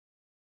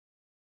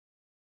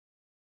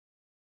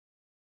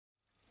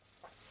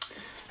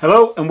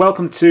Hello and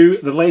welcome to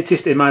the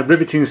latest in my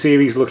riveting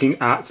series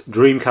looking at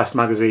Dreamcast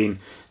Magazine.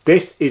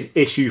 This is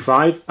issue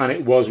 5 and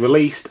it was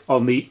released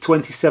on the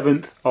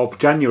 27th of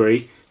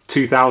January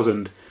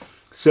 2000.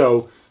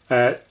 So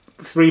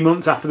 3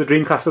 months after the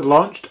Dreamcast had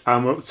launched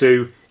and we're up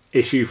to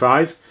issue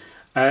 5.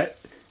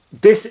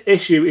 This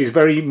issue is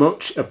very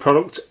much a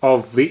product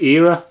of the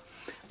era.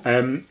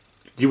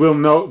 You will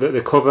note that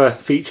the cover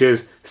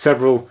features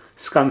several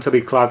scantily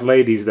clad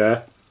ladies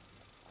there.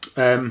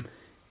 In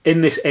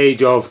this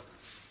age of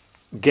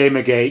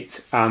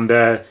Gamergate and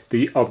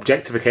the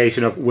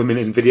objectification of women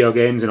in video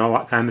games and all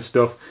that kind of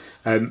stuff,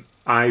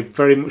 I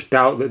very much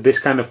doubt that this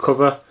kind of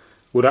cover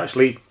would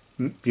actually,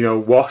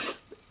 wash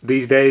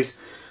these days.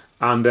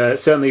 And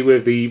certainly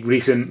with the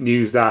recent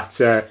news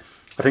that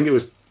I think it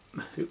was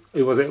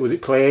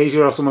it Play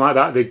Asia or something like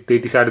that, they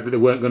decided that they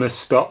weren't going to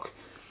stock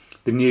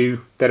the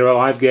new Dead or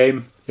Alive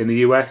game in the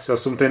US or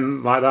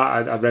something like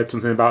that. I read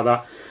something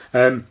about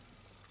that.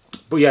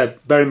 But yeah,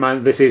 bear in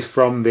mind this is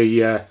from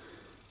the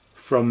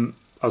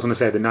I was going to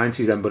say the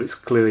 90s then, but it's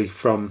clearly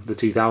from the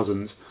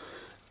 2000s,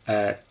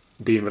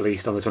 being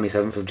released on the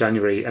 27th of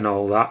January and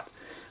all that.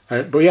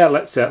 But yeah,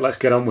 let's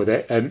get on with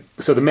it.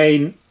 So the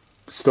main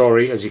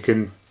story, as you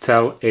can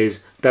tell,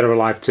 is Dead or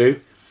Alive 2,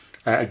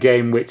 a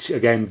game which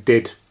again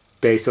did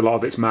base a lot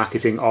of its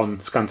marketing on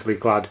scantily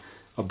clad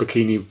or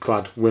bikini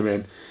clad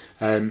women.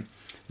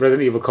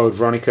 Resident Evil Code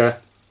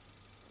Veronica,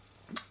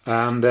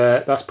 and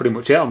that's pretty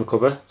much it on the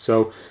cover.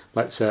 So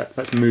let's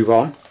move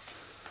on.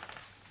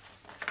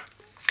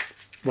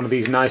 One of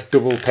these nice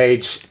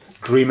double-page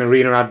Dream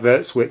Arena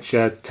adverts, which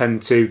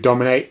tend to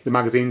dominate the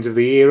magazines of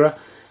the era.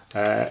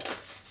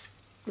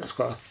 It's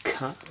got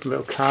a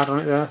little card on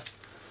it there.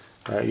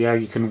 Yeah,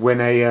 you can win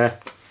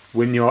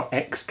your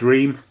ex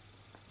dream.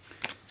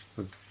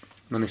 I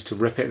managed to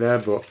rip it there,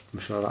 but I'm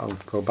sure that'll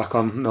go back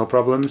on, no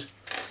problems.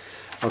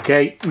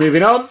 Okay,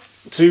 moving on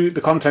to the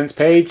contents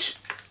page.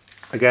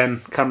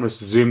 Again, camera's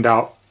zoomed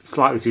out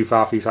slightly too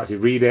far for you to actually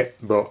read it,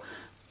 but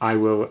I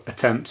will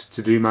attempt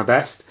to do my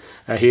best.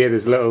 Here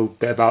there's a little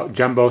bit about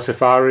Jambo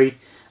Safari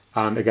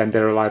and again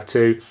Dead or Alive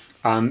 2,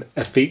 and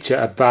a feature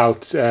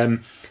about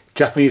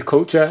Japanese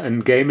culture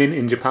and gaming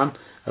in Japan.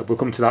 We'll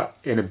come to that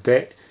in a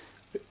bit.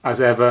 As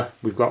ever,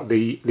 we've got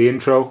the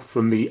intro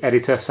from the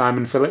editor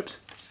Simon Phillips.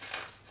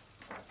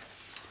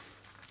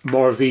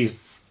 More of these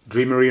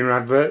Dream Arena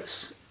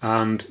adverts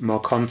and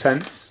more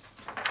contents.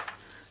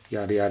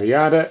 Yada yada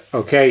yada.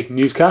 Okay,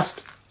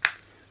 newscast.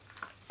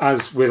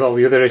 As with all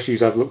the other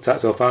issues I've looked at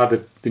so far,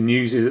 the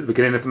news is at the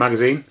beginning of the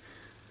magazine.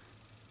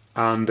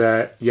 And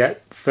yeah,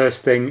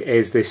 first thing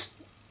is this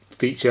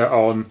feature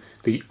on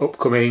the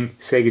upcoming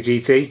Sega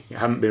GT. It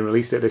hadn't been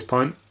released at this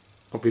point,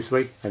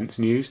 obviously, hence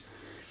news.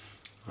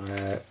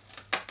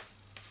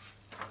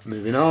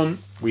 Moving on,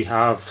 we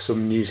have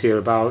some news here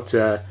about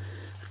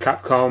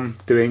Capcom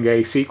doing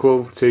a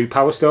sequel to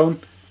Power Stone,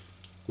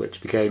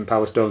 which became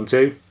Power Stone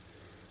 2.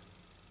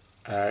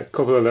 A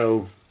couple of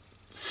little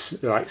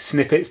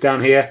snippets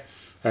down here.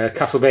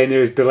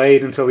 Castlevania is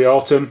delayed until the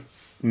autumn,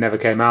 never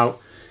came out.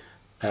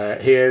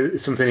 Here,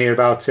 something here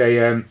about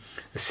a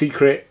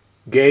secret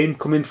game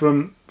coming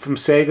from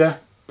Sega,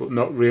 but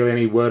not really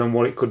any word on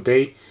what it could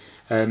be.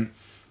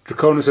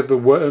 Draconis of the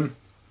Worm,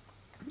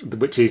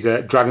 which is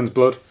Dragon's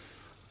Blood.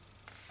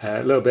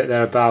 A little bit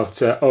there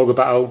about Ogre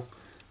Battle,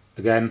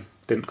 again,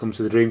 didn't come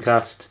to the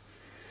Dreamcast.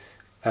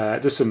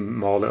 Just some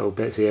more little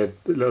bits here.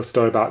 A little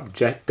story about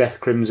Death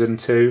Crimson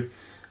 2,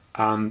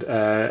 and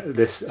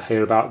this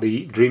here about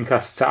the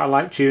Dreamcast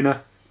satellite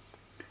tuner,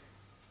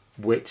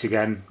 which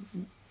again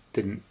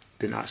didn't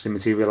actually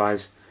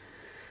materialise.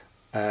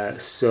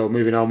 So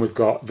moving on, we've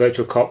got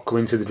Virtual Cop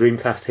coming to the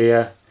Dreamcast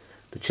here.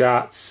 The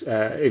charts,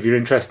 if you're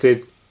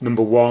interested,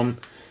 number 1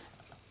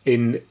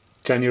 in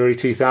January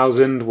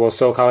 2000 was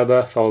Soul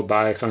Calibur, followed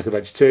by Sonic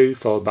Adventure 2,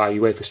 followed by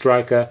UEFA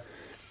Striker,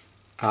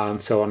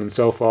 and so on and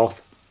so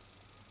forth.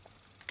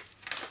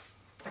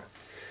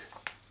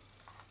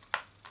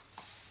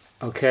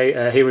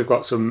 Okay, here we've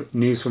got some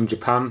news from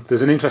Japan.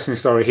 There's an interesting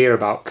story here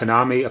about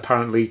Konami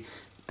apparently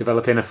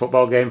developing a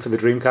football game for the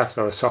Dreamcast,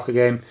 or a soccer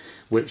game,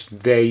 which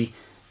the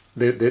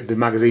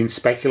magazine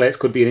speculates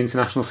could be an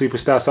international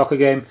superstar soccer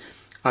game.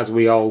 As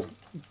we all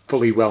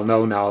fully well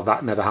know now,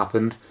 that never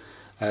happened.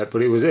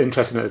 But it was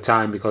interesting at the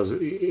time because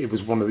it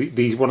was one of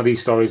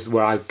these stories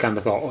where I kind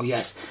of thought, oh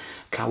yes,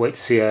 can't wait to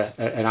see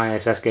an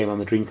ISS game on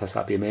the Dreamcast.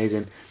 That'd be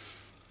amazing.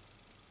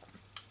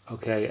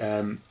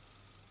 Okay,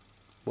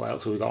 what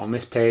else have we got on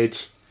this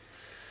page?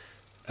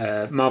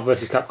 Marvel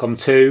vs. Capcom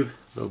 2,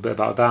 a little bit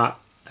about that.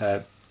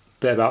 A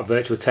bit about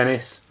Virtua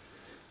Tennis,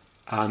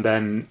 and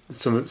then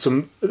a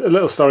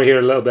little story here,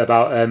 a little bit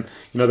about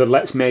the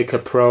Let's Make a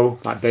Pro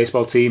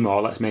baseball team,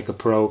 or Let's Make a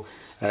Pro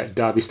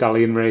Derby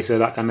Stallion racer,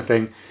 that kind of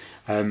thing.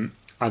 And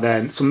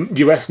then some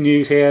US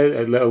news here,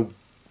 a little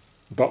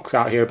box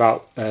out here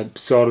about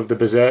Sword of the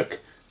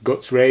Berserk,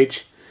 Guts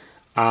Rage,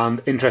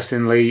 and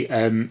interestingly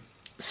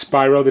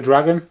Spyro the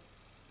Dragon,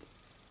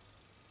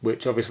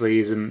 which obviously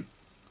isn't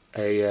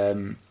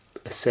a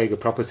Sega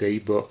property,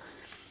 but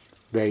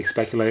they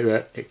speculate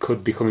that it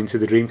could be coming to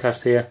the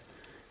Dreamcast here.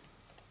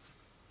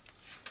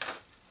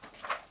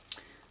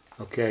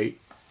 Okay,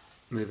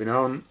 moving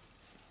on.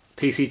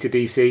 PC to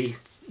DC.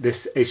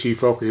 This issue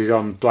focuses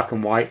on black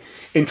and white.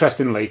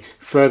 Interestingly,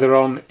 further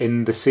on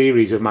in the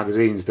series of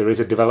magazines, there is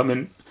a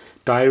development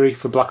diary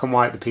for black and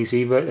white, the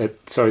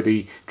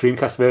the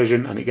Dreamcast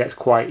version, and it gets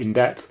quite in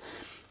depth.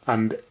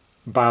 And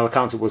by all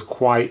accounts, it was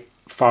quite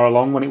far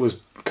along when it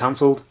was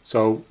cancelled.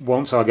 So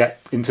once I get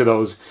into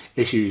those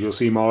issues, you'll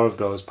see more of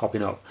those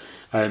popping up.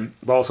 But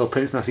also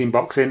Prince Naseem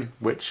Boxing,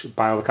 which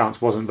by all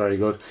accounts wasn't very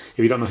good. If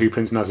you don't know who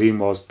Prince Naseem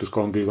was, just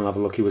go on Google and have a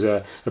look. He was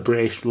a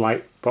British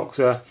lightweight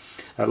boxer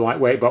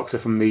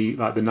from the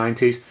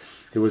 90s.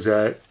 He was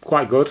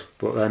quite good,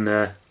 but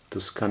then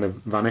just kind of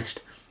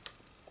vanished.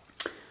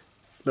 A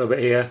little bit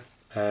here.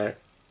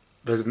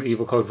 Resident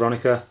Evil Code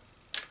Veronica.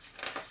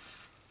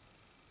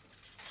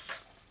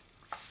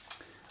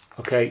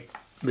 Okay,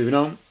 moving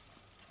on.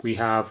 We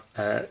have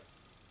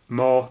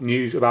more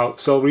news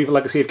about Soul Reaver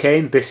Legacy of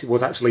Kain. This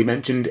was actually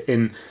mentioned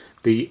in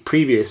the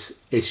previous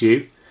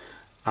issue,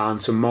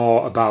 and some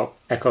more about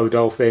Echo the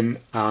Dolphin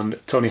and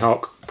Tony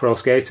Hawk Pro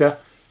Skater.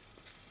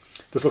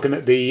 Just looking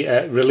at the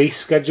release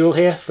schedule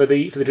here for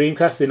the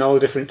Dreamcast in all the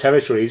different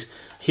territories.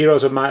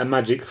 Heroes of Might and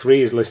Magic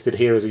 3 is listed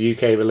here as a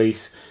UK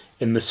release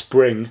in the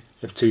spring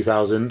of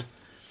 2000.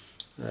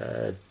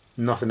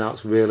 Nothing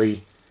else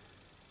really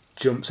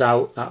jumps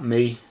out at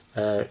me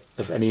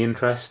of any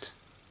interest.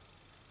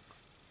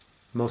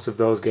 Most of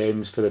those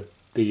games for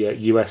the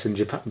US and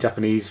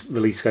Japanese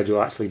release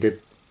schedule actually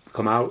did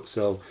come out,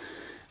 so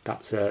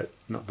that's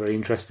not very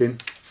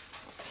interesting.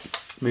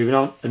 Moving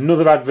on,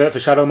 another advert for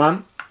Shadow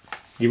Man.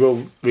 You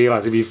will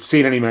realise, if you've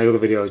seen any of my other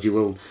videos, you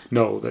will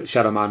know that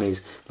Shadow Man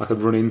is like a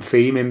running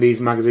theme in these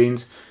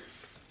magazines,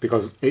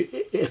 because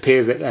it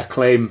appears that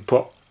Acclaim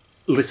put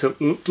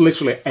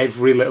literally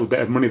every little bit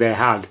of money they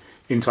had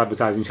into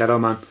advertising Shadow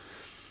Man.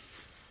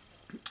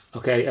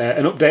 Okay,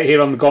 an update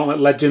here on the Gauntlet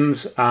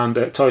Legends and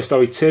Toy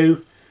Story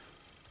 2.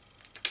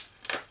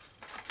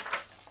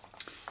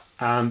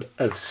 And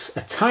a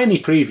tiny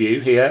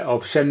preview here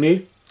of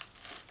Shenmue.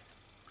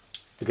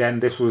 Again,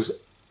 this was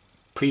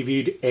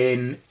previewed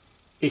in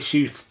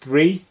issue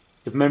 3,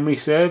 if memory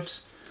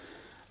serves.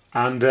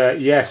 And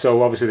yeah,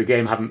 so obviously the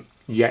game hadn't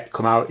yet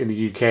come out in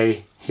the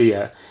UK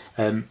here.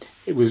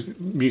 It was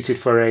muted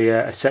for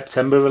a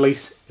September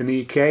release in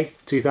the UK,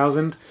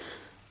 2000.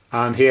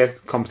 And here,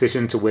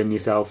 competition to win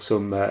yourself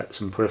some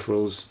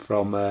peripherals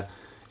from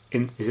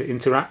is it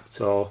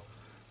Interact or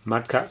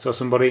Mad Cats or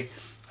somebody.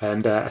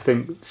 And I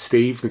think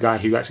Steve, the guy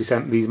who actually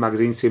sent these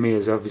magazines to me,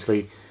 has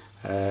obviously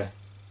had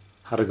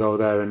a go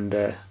there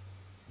and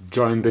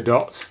joined the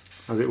dots,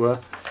 as it were.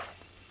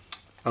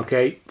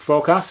 Okay,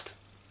 forecast.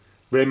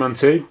 Rayman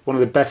 2, one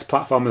of the best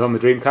platformers on the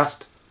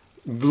Dreamcast.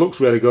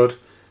 Looks really good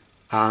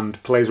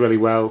and plays really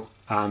well,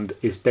 and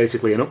is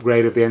basically an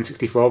upgrade of the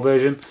N64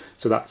 version.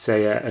 So that's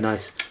a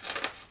nice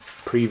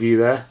preview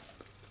there.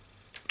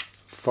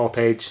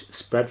 4-page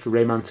spread for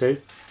Rayman 2.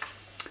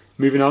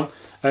 Moving on.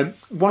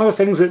 One of the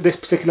things that this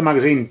particular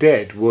magazine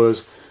did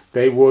was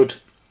they would,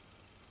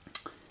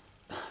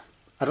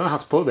 I don't know how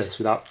to put this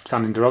without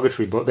sounding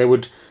derogatory, but they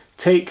would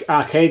take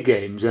arcade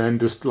games and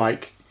just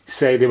like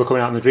say they were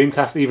coming out on the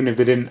Dreamcast, even if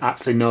they didn't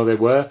actually know they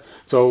were.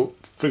 So,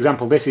 for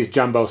example, this is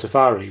Jambo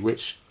Safari,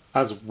 which,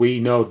 as we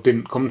know,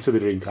 didn't come to the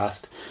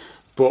Dreamcast.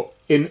 But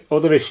in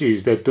other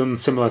issues, they've done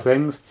similar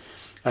things.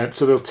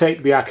 So they'll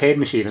take the arcade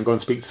machine and go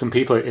and speak to some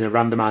people in a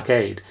random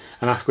arcade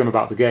and ask them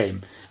about the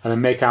game, and then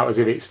make out as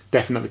if it's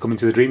definitely coming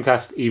to the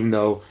Dreamcast, even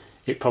though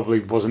it probably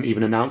wasn't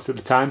even announced at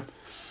the time.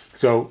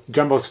 So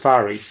Jambo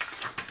Safari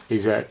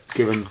is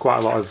given quite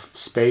a lot of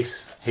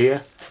space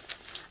here.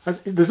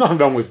 There's nothing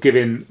wrong with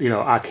giving, you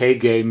know,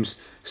 arcade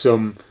games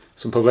some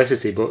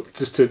publicity, but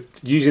just to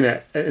using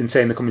it and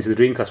saying they're coming to the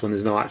Dreamcast when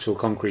there's no actual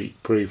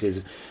concrete proof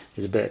is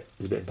a bit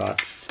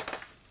bad.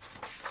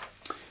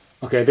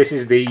 Okay, this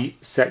is the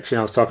section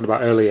I was talking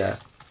about earlier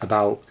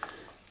about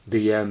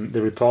the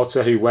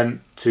reporter who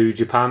went to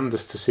Japan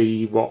just to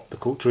see what the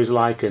culture is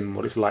like and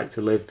what it's like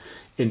to live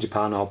in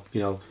Japan, or, you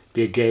know,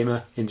 be a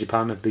gamer in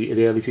Japan of the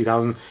early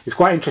 2000s. It's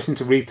quite interesting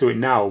to read through it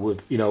now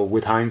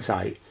with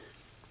hindsight.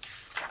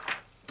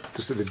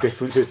 Just the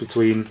differences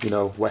between, you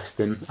know,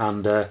 Western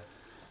and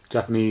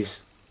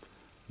Japanese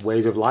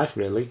ways of life,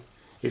 really.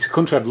 It's a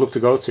country I'd love to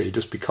go to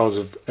just because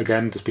of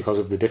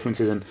the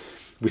differences, and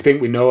we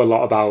think we know a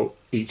lot about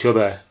each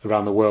other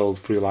around the world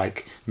through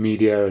like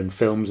media and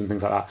films and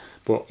things like that.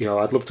 But, you know,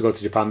 I'd love to go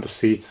to Japan to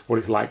see what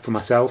it's like for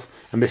myself,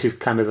 and this is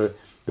kind of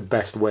the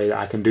best way that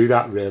I can do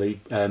that, really.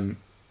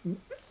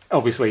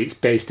 Obviously, it's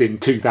based in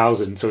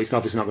 2000, so it's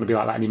obviously not going to be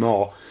like that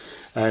anymore.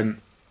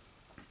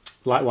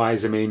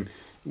 Likewise, I mean,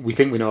 we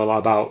think we know a lot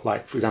about,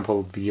 like, for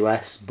example, the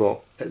US,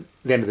 but at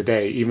the end of the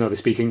day, even though they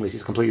speak English,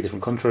 it's a completely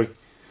different country.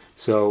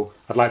 So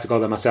I'd like to go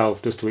there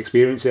myself just to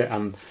experience it,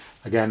 and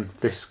again,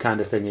 this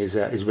kind of thing is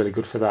really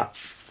good for that.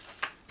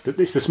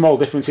 It's the small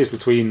differences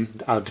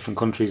between our different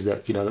countries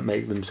that, you know, that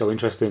make them so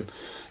interesting.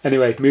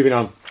 Anyway, moving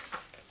on.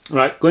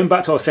 Right, going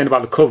back to what I was saying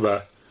about the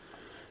cover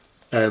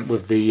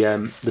with the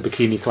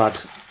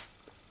bikini-clad.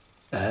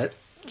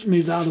 Just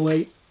move that out of the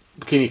way.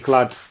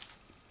 Bikini-clad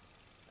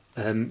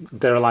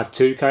Dead or Alive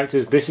 2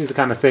 characters. This is the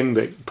kind of thing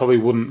that you probably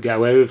wouldn't get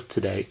away with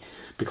today,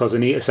 because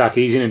Anita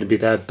Sarkeesian would be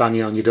there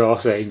banging on your door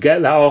saying,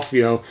 "Get that off!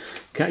 You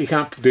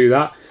can't do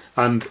that."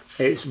 And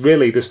it's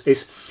really just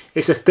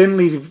it's a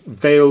thinly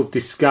veiled,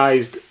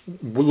 disguised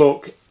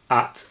look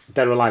at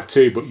Dead or Alive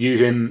 2, but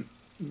using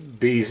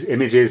these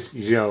images.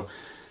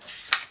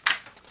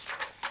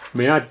 I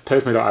mean, I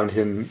personally don't have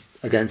anything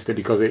against it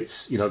because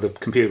it's the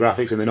computer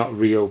graphics and they're not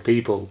real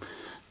people,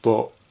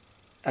 but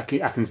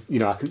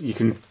you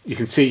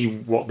can see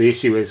what the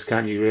issue is,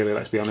 can't you? Really,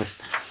 let's be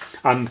honest.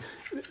 And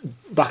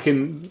back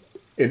in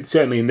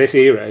certainly in this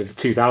era of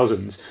the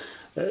 2000s,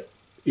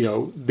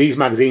 these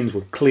magazines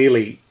were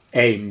clearly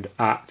aimed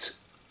at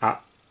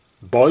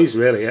boys,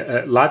 really,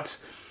 at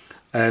lads.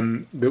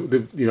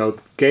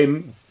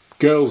 Game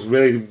girls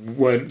really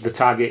weren't the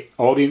target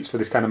audience for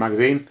this kind of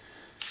magazine.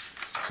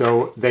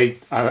 So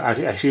I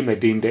assume they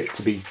deemed it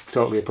to be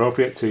totally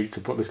appropriate to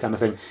put this kind of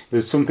thing.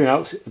 There's something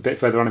else a bit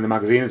further on in the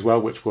magazine as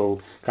well, which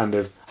will kind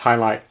of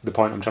highlight the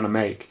point I'm trying to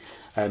make.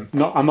 I'm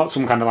not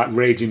some kind of like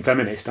raging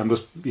feminist. I'm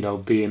just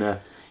being a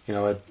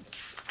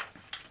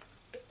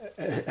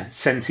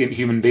sentient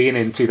human being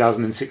in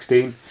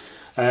 2016.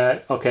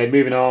 Okay,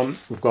 moving on.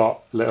 We've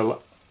got a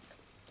little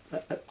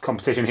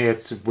competition here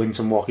to win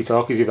some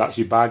walkie-talkies if that's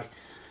your bag.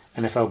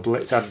 NFL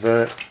Blitz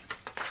advert.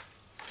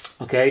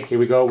 Okay, here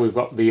we go. We've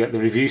got the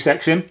review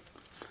section.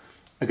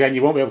 Again,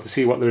 you won't be able to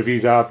see what the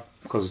reviews are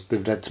because they're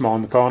dead small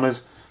in the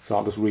corners, so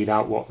I'll just read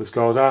out what the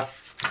scores are.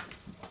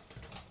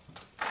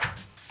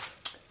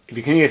 If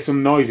you can hear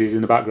some noises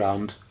in the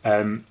background,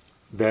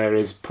 there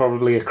is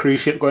probably a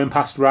cruise ship going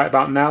past right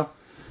about now,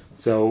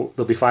 so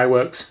there'll be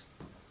fireworks,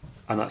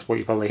 and that's what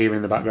you're probably hearing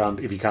in the background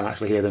if you can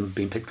actually hear them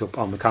being picked up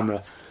on the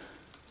camera.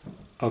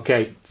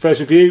 Okay, first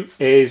review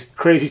is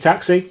Crazy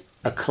Taxi,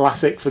 a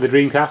classic for the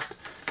Dreamcast.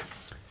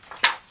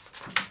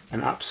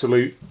 An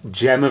absolute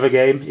gem of a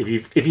game.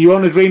 If you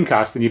own a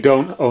Dreamcast and you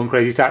don't own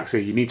Crazy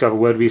Taxi, you need to have a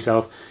word with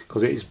yourself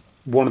because it is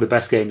one of the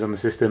best games on the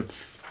system.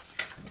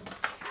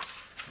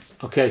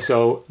 Okay,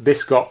 so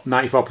this got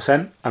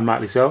 94%, and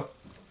rightly so.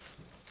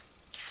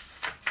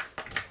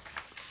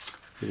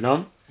 Moving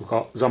on, we've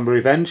got Zombie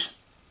Revenge,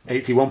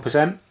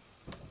 81%.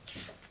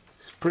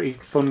 It's a pretty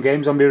fun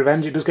game, Zombie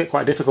Revenge. It does get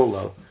quite difficult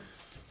though.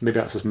 Maybe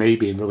that's just me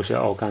being rubbish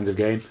at all kinds of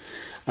game.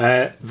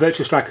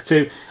 Virtua Striker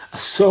 2. I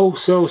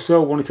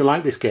so wanted to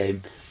like this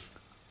game.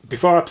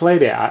 Before I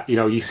played it,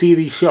 you see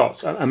these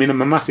shots. I mean,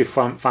 I'm a massive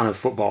fan of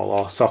football,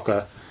 or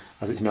soccer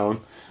as it's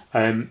known,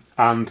 and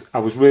I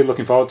was really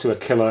looking forward to a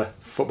killer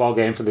football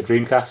game for the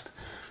Dreamcast,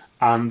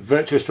 and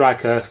Virtua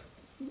Striker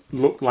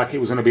looked like it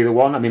was going to be the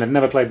one. I mean, I'd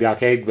never played the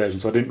arcade version,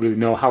 so I didn't really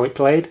know how it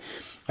played.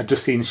 I'd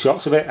just seen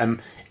shots of it,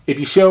 and if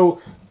you show,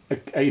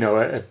 I don't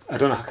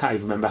know, I can't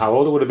even remember how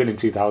old I would have been in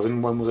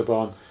 2000. When was I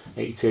born?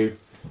 82.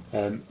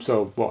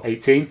 So what,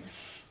 18?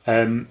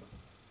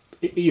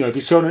 If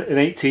you'd shown an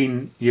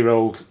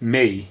 18-year-old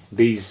me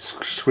these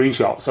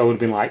screenshots, I would have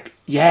been like,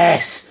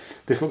 yes,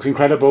 this looks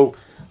incredible.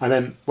 And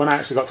then when I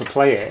actually got to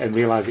play it and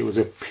realised it was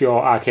a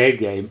pure arcade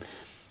game,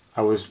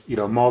 I was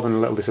more than a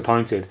little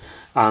disappointed.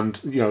 And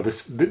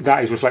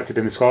that is reflected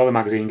in the score the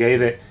magazine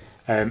gave it,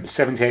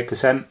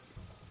 78%.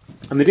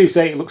 And they do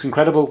say it looks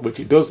incredible, which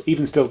it does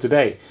even still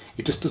today.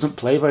 It just doesn't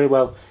play very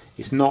well.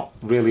 It's not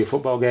really a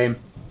football game.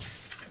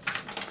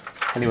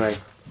 Anyway,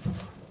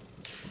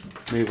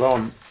 move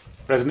on.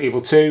 Resident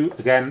Evil 2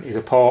 again is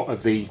a port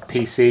of the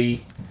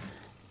PC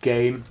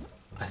game.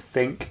 I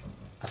think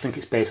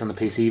it's based on the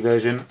PC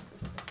version.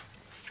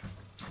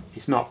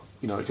 It's not,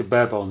 it's a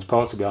bare bones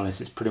port, to be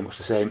honest. It's pretty much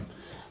the same,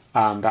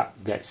 and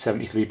that gets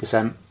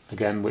 73%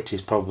 again, which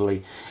is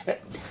probably.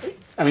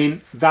 I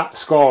mean, that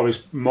score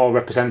is more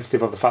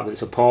representative of the fact that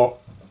it's a port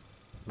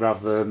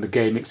rather than the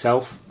game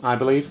itself, I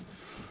believe,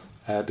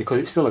 because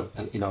it's still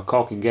a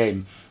corking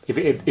game.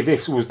 If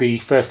this was the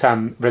first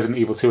time Resident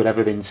Evil 2 had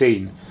ever been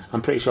seen,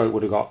 I'm pretty sure it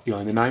would have got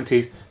in the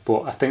 90s.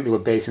 But I think they were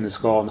basing the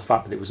score on the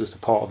fact that it was just a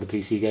part of the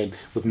PC game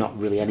with not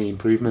really any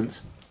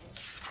improvements.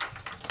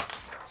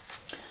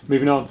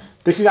 Moving on,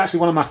 this is actually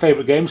one of my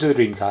favourite games of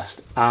the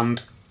Dreamcast,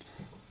 and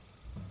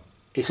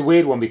it's a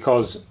weird one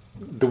because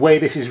the way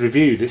this is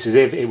reviewed, it's as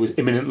if it was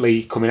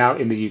imminently coming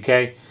out in the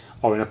UK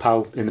or in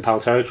the PAL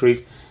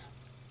territories.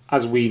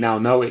 As we now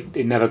know,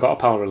 it never got a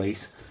PAL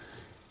release,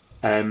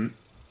 and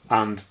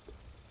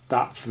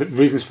for the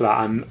reasons for that,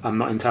 I'm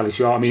not entirely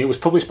sure. I mean, it was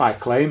published by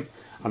Acclaim,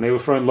 and they were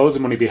throwing loads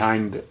of money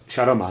behind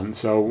Shadow Man.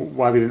 So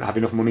why they didn't have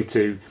enough money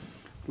to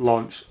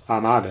launch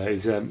Armada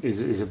is a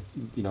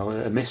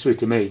mystery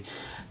to me.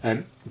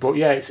 But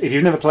yeah, if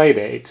you've never played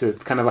it, it's a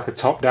kind of like a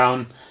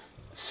top-down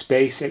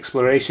space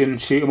exploration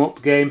shoot 'em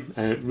up game,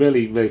 and a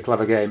really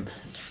clever game.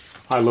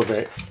 I love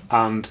it.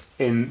 And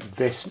in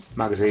this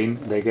magazine,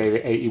 they gave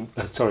it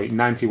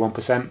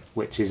 91%,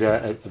 which is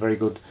a very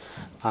good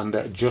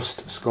and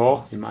just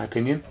score, in my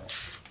opinion.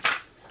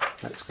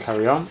 Let's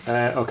carry on.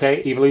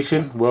 Okay,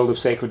 Evolution, World of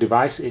Sacred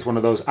Device. It's one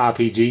of those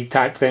RPG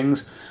type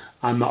things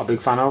I'm not a big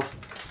fan of.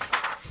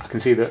 I can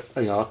see that,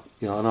 I know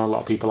a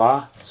lot of people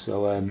are.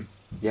 So,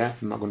 yeah,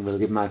 I'm not going to really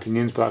give my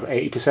opinions, but I've got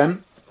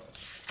 80%.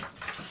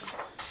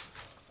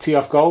 Tee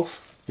Off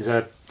Golf is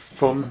a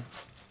fun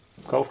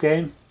golf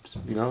game.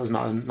 You know, there's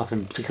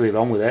nothing particularly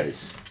wrong with it.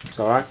 It's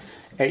alright.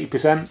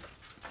 80%.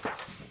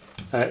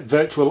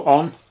 Virtual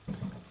On.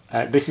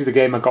 This is the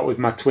game I got with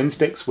my twin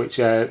sticks, which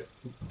a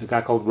guy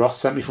called Ross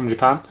sent me from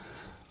Japan.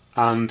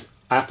 And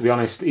I have to be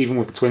honest, even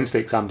with the twin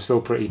sticks, I'm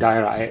still pretty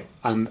dire at it,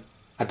 and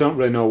I don't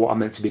really know what I'm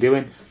meant to be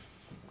doing.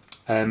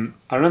 I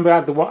remember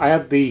I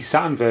had the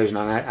Saturn version,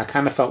 and I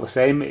kind of felt the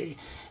same.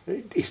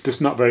 It's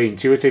just not very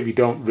intuitive. You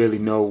don't really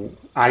know.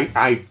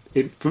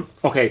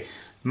 Okay,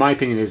 my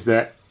opinion is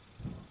that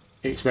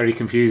it's very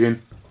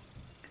confusing,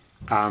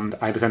 and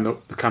I just end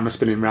up the camera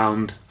spinning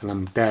round, and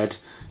I'm dead,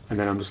 and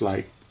then I'm just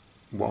like,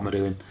 what am I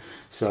doing?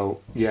 So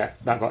yeah,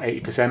 that got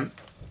 80%.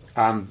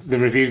 The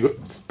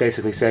review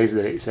basically says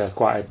that it's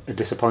quite a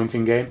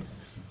disappointing game.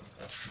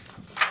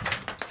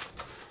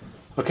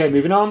 Okay,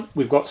 moving on,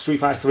 we've got Street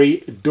Fighter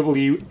 3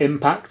 W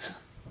Impact,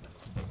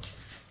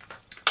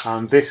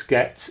 and this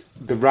gets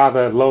the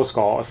rather low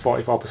score of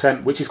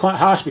 44%, which is quite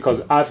harsh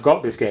because I've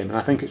got this game and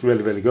I think it's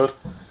really, really good.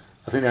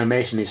 I think the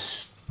animation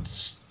is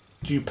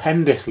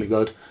stupendously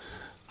good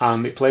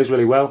and it plays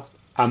really well.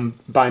 I'm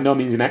by no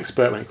means an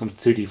expert when it comes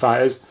to 2D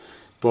fighters,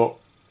 but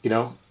you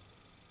know,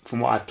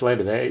 from what I've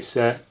played of it,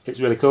 it's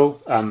really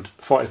cool, and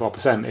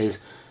 44% is,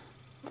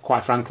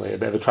 quite frankly, a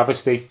bit of a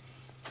travesty.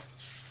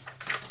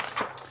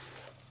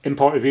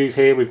 Import reviews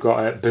here, we've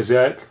got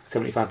Berserk,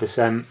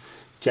 75%,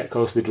 Jet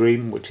Coaster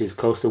Dream, which is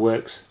Coaster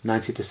Works,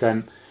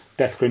 90%,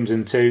 Death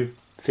Crimson 2,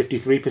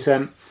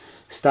 53%,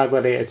 Star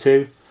Gladiator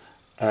 2,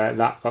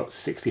 that got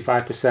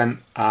 65%,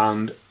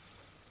 and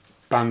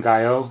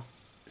Bangai-O,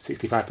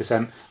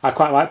 65%. I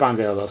quite like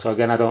Bangai-O though, so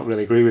again I don't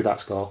really agree with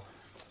that score.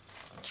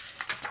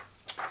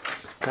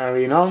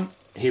 Carrying on,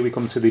 here we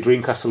come to the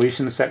Dreamcast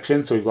Solutions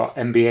section. So we've got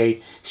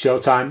NBA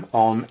Showtime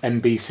on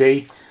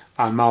NBC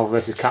and Marvel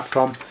vs.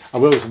 Capcom. I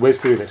will just whiz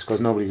through this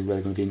because nobody's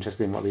really going to be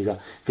interested in what these are.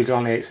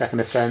 Vigilante 8-Second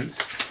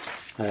Offense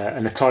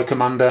and a Toy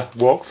Commander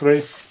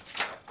walkthrough.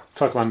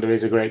 Toy Commander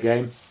is a great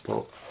game,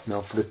 but you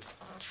know, for the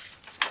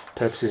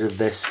purposes of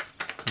this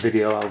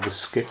video, I'll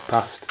just skip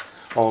past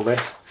all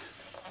this.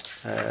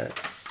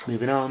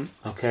 Moving on.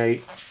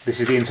 Okay, this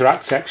is the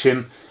Interact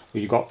section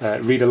where you've got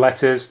reader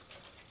letters.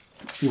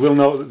 You will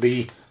note that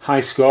the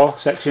high score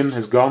section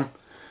has gone.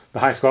 The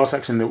high score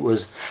section that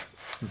was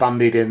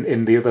bandied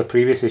in the other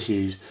previous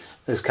issues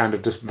has kind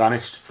of just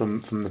vanished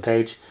from the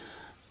page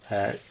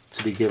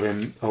to be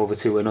given over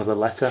to another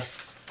letter.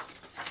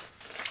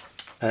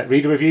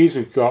 Reader reviews,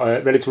 we've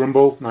got Ready to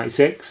Rumble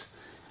 96,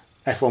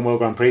 F1 World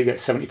Grand Prix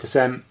gets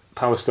 70%,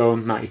 Power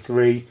Stone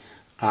 93,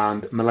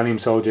 and Millennium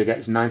Soldier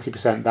gets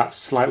 90%. That's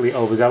slightly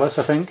overzealous,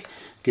 I think,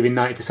 giving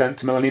 90%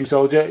 to Millennium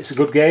Soldier. It's a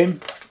good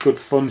game, good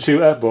fun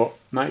shooter, but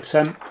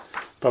 90%?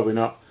 Probably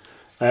not.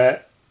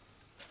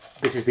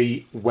 This is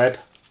the web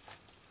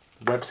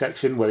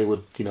section where they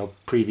would, you know,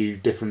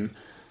 preview different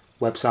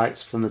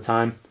websites from the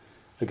time.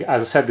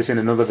 As I said this in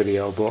another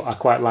video, but I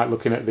quite like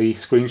looking at the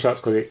screenshots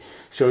because it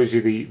shows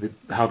you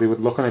how they would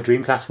look on a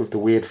Dreamcast with the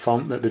weird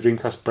font that the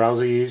Dreamcast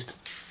browser used.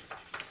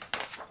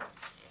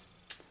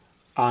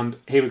 And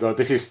here we go.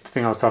 This is the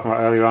thing I was talking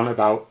about earlier on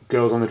about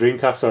girls on the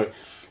Dreamcast. So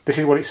this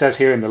is what it says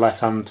here in the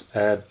left-hand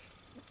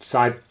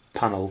side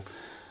panel.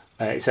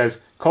 It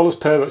says, "Call us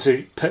perverts."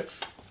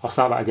 I'll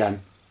start that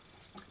again.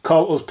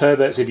 "Call us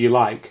perverts if you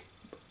like,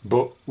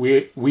 but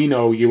we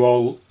know you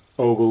all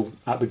ogle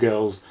at the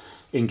girls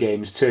in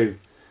games too.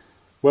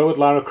 Where would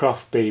Lara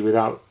Croft be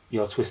without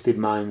your twisted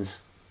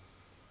minds?"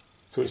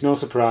 So it's no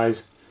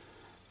surprise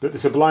that the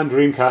Sublime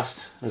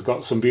Dreamcast has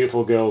got some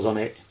beautiful girls on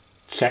it.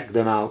 Check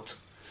them out.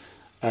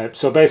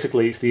 So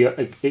basically,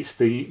 it's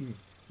the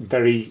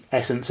very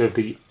essence of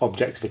the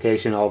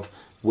objectification of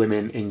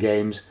women in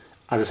games.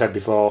 As I said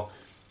before,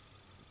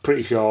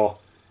 pretty sure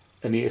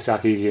Anita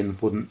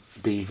Sarkeesian wouldn't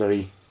be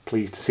very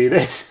pleased to see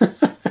this.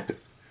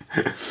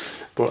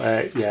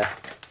 But yeah,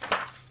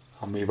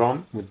 I'll move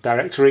on. With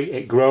Directory,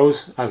 it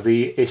grows as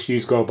the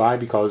issues go by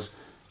because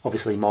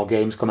obviously more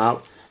games come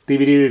out.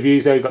 DVD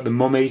reviews there, we've got The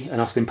Mummy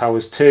and Austin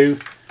Powers 2.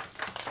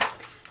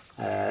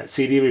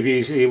 CD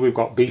reviews here, we've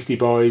got Beastie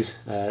Boys,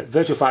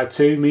 Virtua Fighter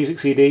 2 music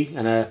CD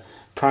and a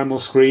Primal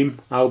Scream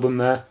album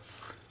there.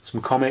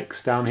 Some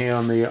comics down here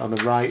on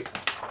the right.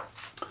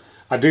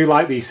 I do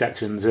like these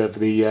sections of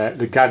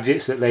the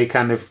gadgets that they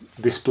kind of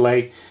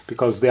display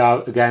because they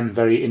are again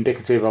very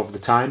indicative of the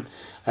time.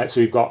 So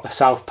we've got a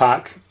South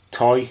Park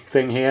toy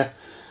thing here,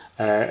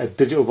 a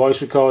digital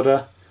voice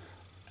recorder,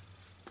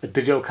 a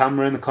digital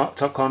camera in the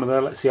top corner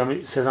there. Let's see how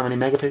many, it says how many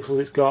megapixels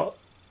it's got.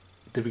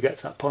 Did we get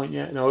to that point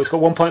yet? No, it's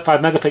got 1.5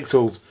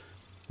 megapixels,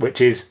 which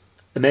is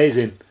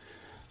amazing.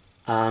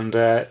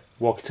 And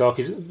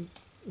walkie-talkies.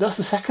 That's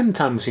the second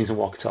time we've seen some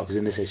walkie-talkies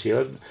in this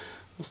issue.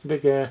 What's the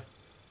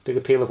big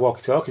appeal of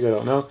walkie-talkies? I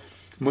don't know.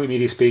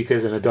 Multimedia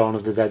speakers and a Dawn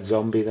of the Dead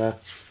zombie there.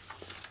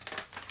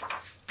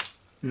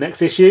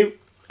 Next issue,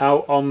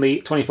 out on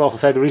the 24th of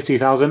February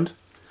 2000.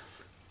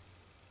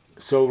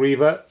 Soul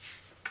Reaver.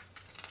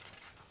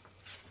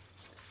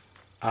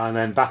 And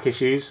then back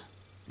issues.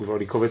 We've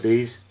already covered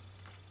these.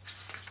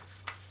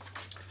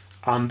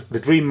 And the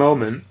dream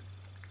moment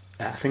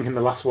I think in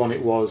the last one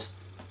it was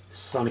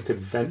Sonic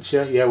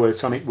Adventure, yeah, where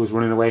Sonic was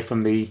running away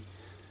from the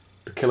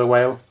killer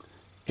whale.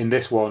 In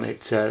this one,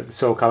 it's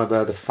Soul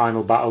Calibur, the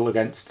final battle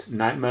against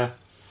Nightmare.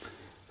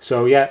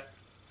 So yeah,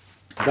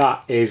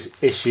 that is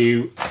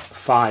issue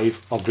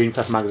 5 of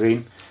Dreamcast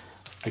Magazine.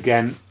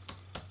 Again,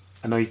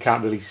 I know you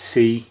can't really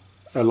see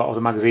a lot of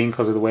the magazine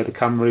because of the way the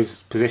camera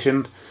is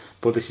positioned,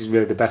 but this is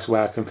really the best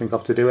way I can think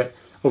of to do it,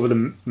 other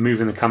than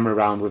moving the camera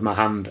around with my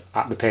hand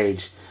at the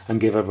page and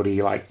give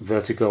everybody like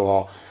vertigo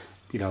or,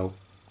 you know,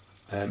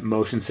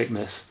 motion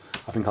sickness.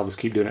 I think I'll just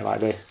keep doing it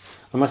like this,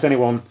 unless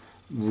anyone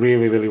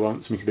really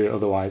wants me to do it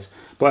otherwise.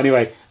 But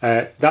anyway,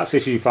 that's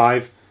issue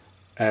 5,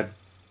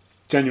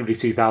 January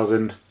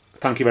 2000.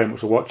 Thank you very much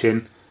for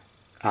watching,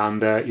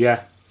 and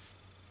yeah,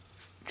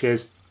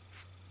 cheers.